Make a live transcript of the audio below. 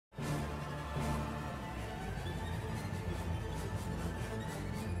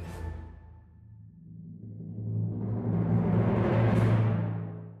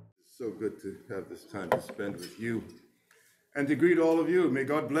good to have this time to spend with you and to greet all of you. May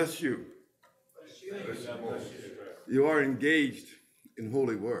God bless you. You are engaged in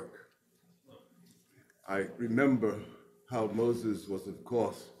holy work. I remember how Moses was, of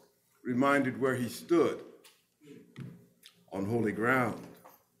course, reminded where he stood on holy ground.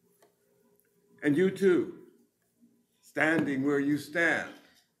 And you too, standing where you stand,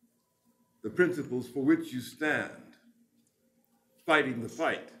 the principles for which you stand, fighting the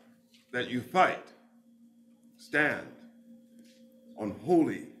fight that you fight, stand on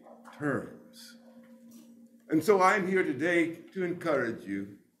holy terms. And so I'm here today to encourage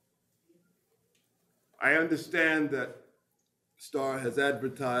you. I understand that Star has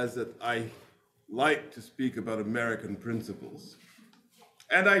advertised that I like to speak about American principles.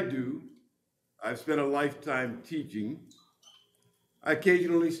 And I do. I've spent a lifetime teaching. I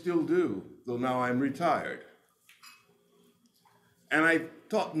occasionally still do, though now I'm retired. And I've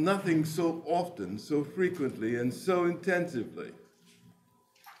taught nothing so often, so frequently, and so intensively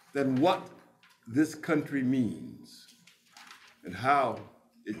than what this country means and how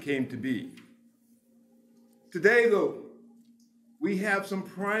it came to be. Today, though, we have some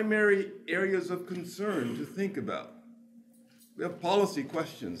primary areas of concern to think about. We have policy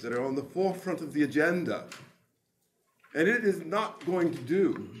questions that are on the forefront of the agenda. And it is not going to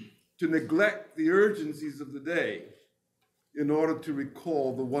do to neglect the urgencies of the day in order to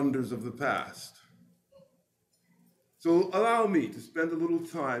recall the wonders of the past. So allow me to spend a little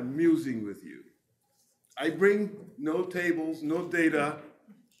time musing with you. I bring no tables, no data.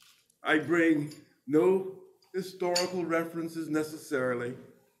 I bring no historical references necessarily.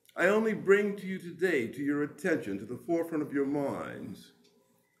 I only bring to you today, to your attention, to the forefront of your minds,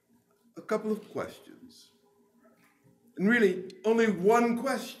 a couple of questions. And really, only one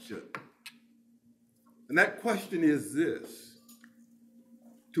question. And that question is this: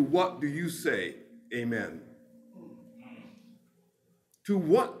 to what do you say amen? To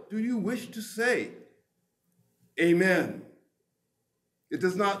what do you wish to say amen? It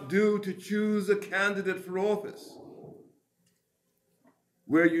does not do to choose a candidate for office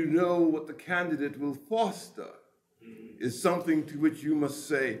where you know what the candidate will foster is something to which you must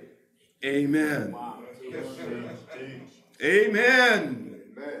say amen. Wow. Amen. Amen.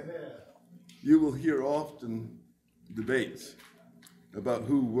 You will hear often debates about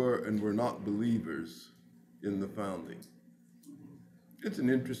who were and were not believers in the founding. It's an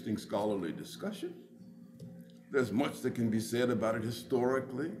interesting scholarly discussion. There's much that can be said about it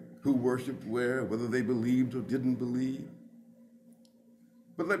historically, who worshiped where, whether they believed or didn't believe.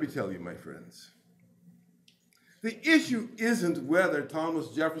 But let me tell you, my friends, the issue isn't whether Thomas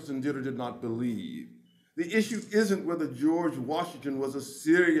Jefferson did or did not believe. The issue isn't whether George Washington was a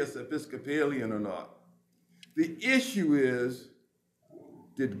serious Episcopalian or not. The issue is,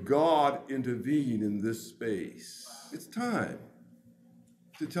 did God intervene in this space? It's time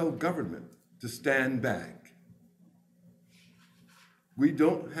to tell government to stand back. We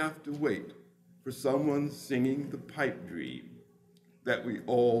don't have to wait for someone singing the pipe dream that we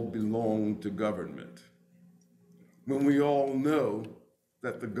all belong to government, when we all know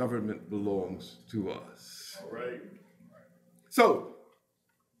that the government belongs to us. All right. So,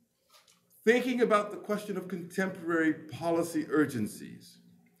 thinking about the question of contemporary policy urgencies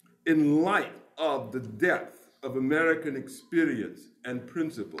in light of the depth of American experience and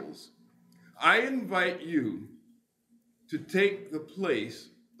principles, I invite you to take the place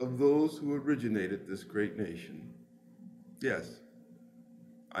of those who originated this great nation. Yes,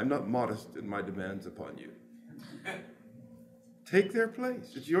 I'm not modest in my demands upon you. Take their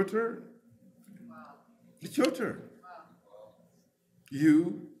place. It's your turn. Wow. It's your turn. Wow.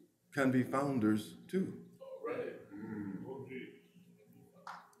 You can be founders too. Right.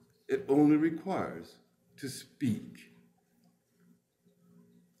 It only requires to speak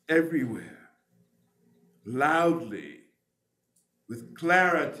everywhere, loudly, with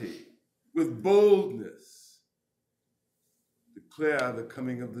clarity, with boldness. Declare the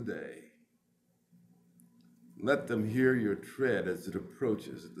coming of the day. Let them hear your tread as it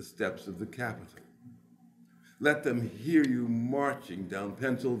approaches at the steps of the Capitol. Let them hear you marching down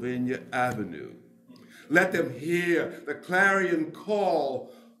Pennsylvania Avenue. Let them hear the clarion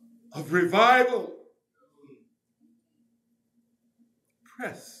call of revival.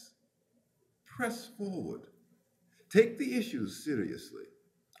 Press forward. Take the issues seriously.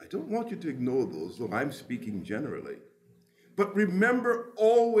 I don't want you to ignore those, though I'm speaking generally. But remember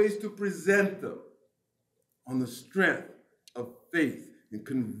always to present them on the strength of faith and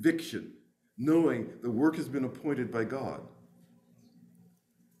conviction, knowing the work has been appointed by God.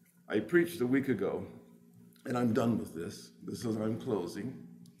 I preached a week ago, and I'm done with this. This is I'm closing.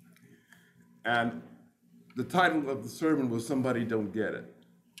 And the title of the sermon was Somebody Don't Get It.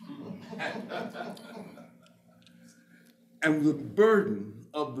 And the burden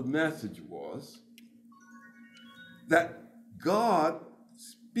of the message was that God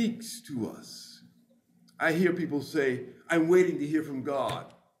speaks to us. I hear people say, I'm waiting to hear from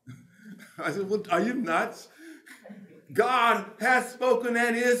God. I said, well, are you nuts? God has spoken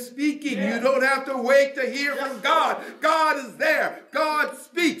and is speaking. You don't have to wait to hear from God. God is there. God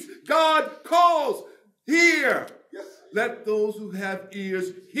speaks. God calls. Hear. Yes. Let those who have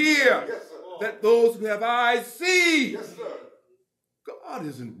ears hear. Yes, let those who have eyes see. Yes, sir. God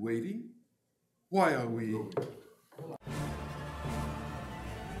isn't waiting. Why are we